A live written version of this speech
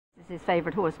his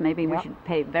favourite horse. Maybe we should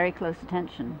pay very close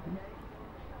attention.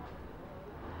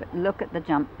 But look at the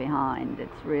jump behind.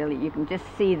 It's really, you can just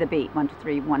see the beat. 1, 2,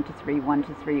 3, 1, 2, 3, 1,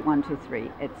 2, 3, 1, 2,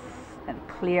 3. It's a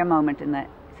clear moment in that,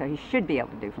 so he should be able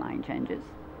to do flying changes.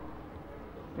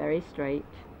 Very straight.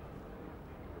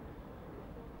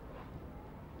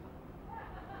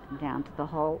 Down to the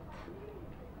halt.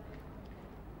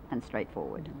 And straight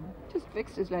forward. Just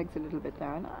fixed his legs a little bit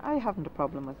there, and I haven't a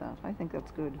problem with that. I think that's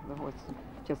good. The horse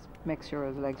just makes sure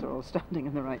his legs are all standing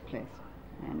in the right place.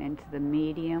 And into the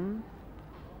medium.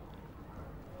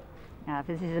 Now, if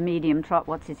this is a medium trot,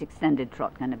 what's his extended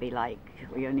trot going to be like?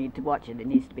 You'll need to watch it. It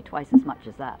needs to be twice as much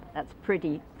as that. That's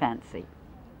pretty fancy.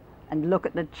 And look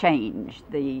at the change,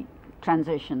 the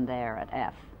transition there at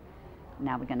F.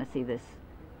 Now we're going to see this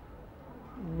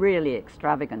really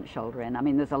extravagant shoulder in. I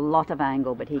mean, there's a lot of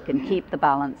angle, but he can keep the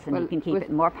balance, and he can keep it,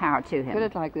 more power to him. Put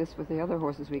it like this, with the other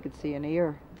horses we could see an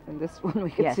ear, and this one we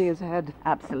could see his head.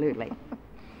 Absolutely.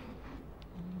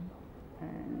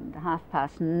 And the half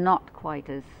pass not quite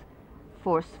as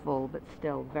forceful, but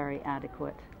still very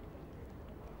adequate.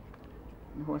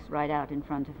 The horse right out in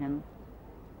front of him.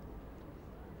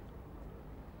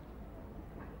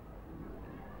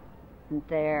 And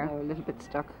there. No, a little bit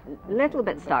stuck. A little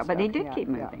bit stuck, but he did keep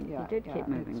moving. He did keep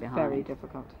moving behind. Very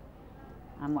difficult.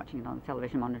 I'm watching it on the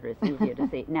television monitor. It's easier to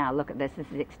see. Now look at this. This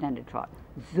is extended trot.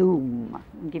 Zoom.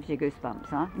 It gives you goosebumps,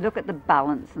 huh? Look at the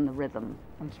balance and the rhythm.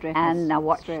 And straightness. And now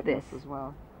watch this as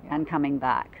well. And coming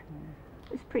back.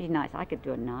 It's pretty nice. I could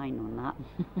do a 9 on that.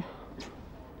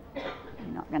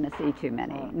 You're not going to see too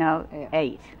many. No,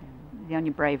 8. The only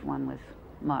brave one was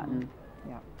Martin.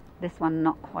 Yeah. This one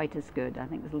not quite as good. I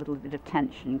think there's a little bit of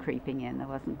tension creeping in. It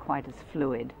wasn't quite as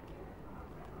fluid.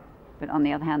 But on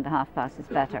the other hand, the half pass is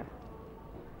better.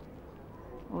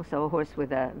 Also a horse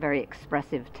with a very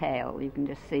expressive tail. You can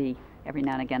just see every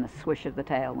now and again a swish of the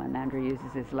tail when Andrew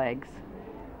uses his legs.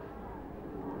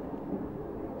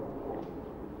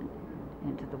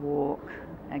 Into the walk.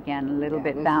 Again, a little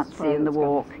bit bouncy in the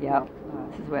walk. Yep.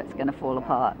 This is where it's going to fall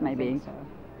apart, maybe.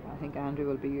 I think Andrew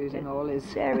will be using all his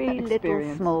very experience.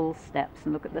 Little small steps,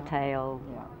 and look at the tail.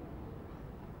 Yeah.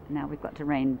 Now we've got to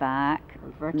rein back.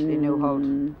 Well, virtually no hold.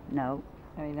 No.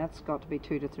 I mean, that's got to be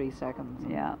 2 to 3 seconds.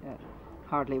 Yeah. It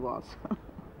hardly was.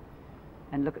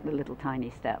 And look at the little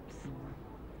tiny steps.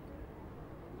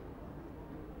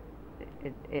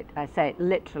 I say it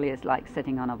literally is like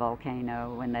sitting on a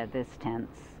volcano when they're this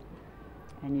tense.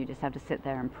 And you just have to sit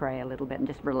there and pray a little bit and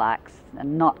just relax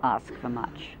and not ask for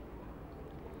much.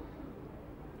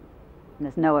 And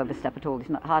there's no overstep at all.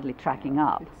 He's not hardly tracking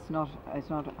up. It's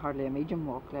not hardly a medium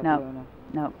walk, let No. alone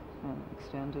No.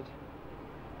 Extended.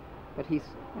 But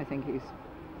I think he's...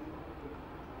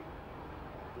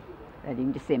 You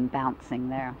can just see him bouncing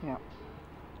there. Yeah.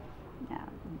 Yeah.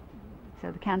 So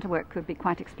the canter work could be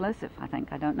quite explosive, I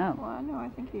think. I don't know. Well, no, I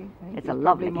think it's he's a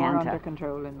lovely more canter. under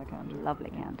control in the canter. Lovely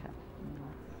canter.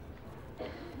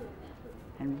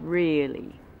 And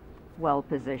really well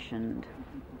positioned.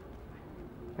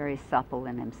 Very supple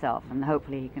in himself. And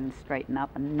hopefully he can straighten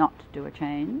up and not do a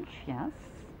change. Yes.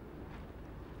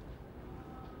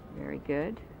 Very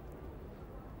good.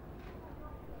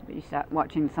 But you start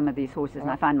watching some of these horses, and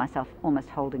I find myself almost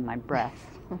holding my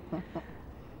breath.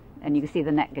 And you can see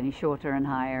the neck getting shorter and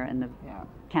higher, and the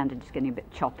canter just getting a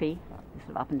bit choppy, sort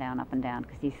of up and down,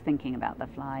 because he's thinking about the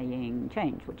flying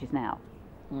change, which is now.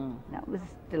 That was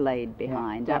delayed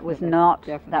behind. That was not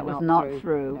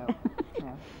through. No.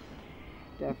 No.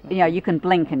 Definitely. You know, you can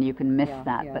blink and you can miss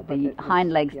that, but the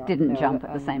hind legs didn't jump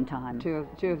at the same time. Two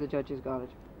of the judges got it.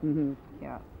 Mm-hmm.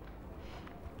 Yeah.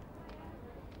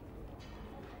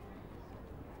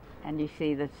 And you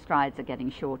see the strides are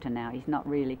getting shorter now. He's not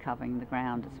really covering the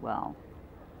ground as well.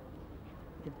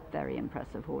 He's a very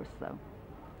impressive horse, though.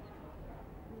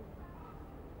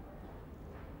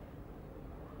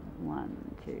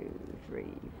 1, 2, 3,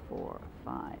 4,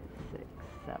 5, 6,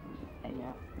 7, 8,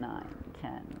 9,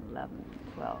 10, 11,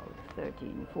 12,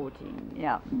 13, 14.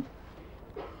 Yeah.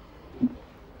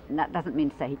 And that doesn't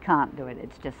mean to say he can't do it.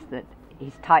 It's just that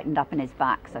he's tightened up in his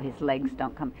back so his legs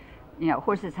don't come. You know,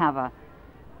 horses have a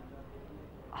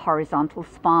horizontal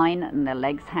spine and their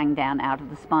legs hang down out of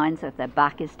the spine, so if their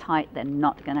back is tight they're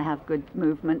not going to have good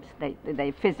movement.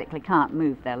 They physically can't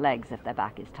move their legs if their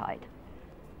back is tight,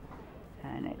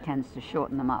 and it tends to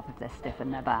shorten them up if they're stiff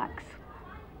in their backs.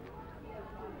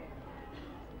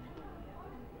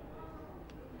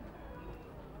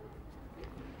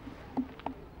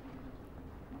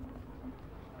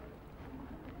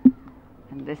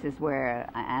 And this is where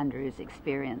Andrew's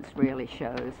experience really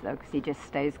shows, though, because he just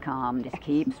stays calm, just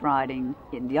keeps riding.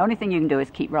 The only thing you can do is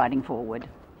keep riding forward.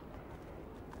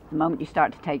 The moment you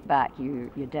start to take back, you're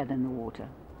dead in the water.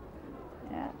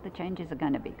 Yeah, the changes are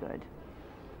going to be good.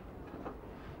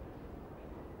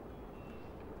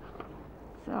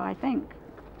 So I think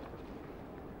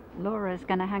Laura's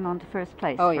going to hang on to first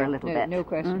place for a little bit. No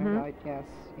question about it, yes,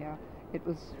 yeah. It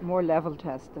was more level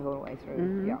test the whole way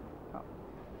through, yeah. Oh.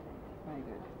 Very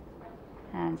good.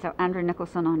 And so Andrew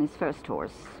Nicholson on his first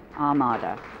horse,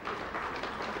 Armada.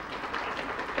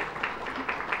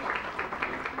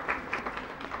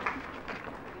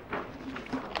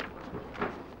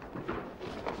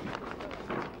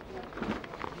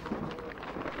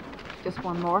 Just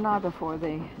one more now before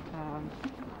the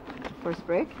first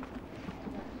break.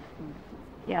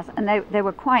 Yes, and they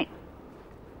were quite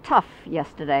tough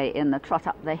yesterday in the trot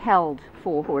up. They held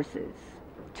 4 horses,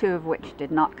 2 of which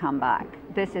did not come back.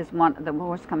 This is one, the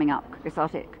horse coming up,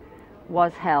 Exotic,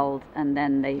 was held, and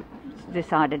then they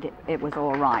decided it was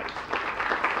all right.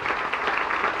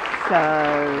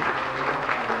 So,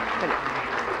 but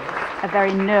a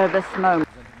very nervous moment.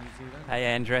 Hey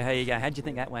Andrew, how you going? How do you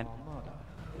think that went?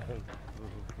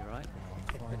 You right?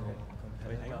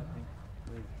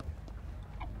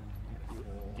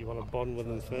 Do you want to bond with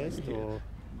him first, or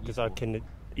because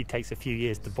it takes a few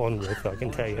years to bond with, I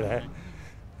can tell you that.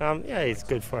 Yeah, it's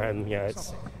good for him. Yeah,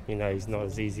 it's, he's not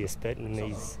as easy a spit, and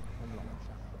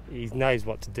he knows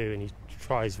what to do, and he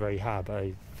tries very hard, but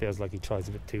it feels like he tries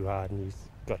a bit too hard, and you've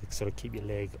got to sort of keep your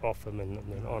leg off him and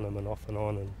then on him and off and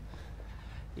on. And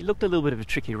You looked a little bit of a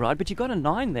tricky ride, but you got a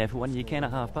 9 there for one of your can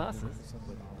and a half passes.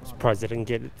 I'm surprised I didn't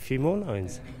get a few more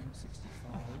 9s.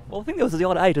 Well, I think there was the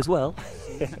odd 8 as well.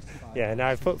 Yeah,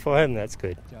 no, for him that's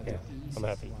good. Yeah, I'm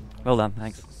happy. Well done,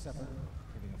 thanks.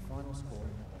 Giving a final score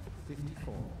of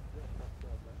 54.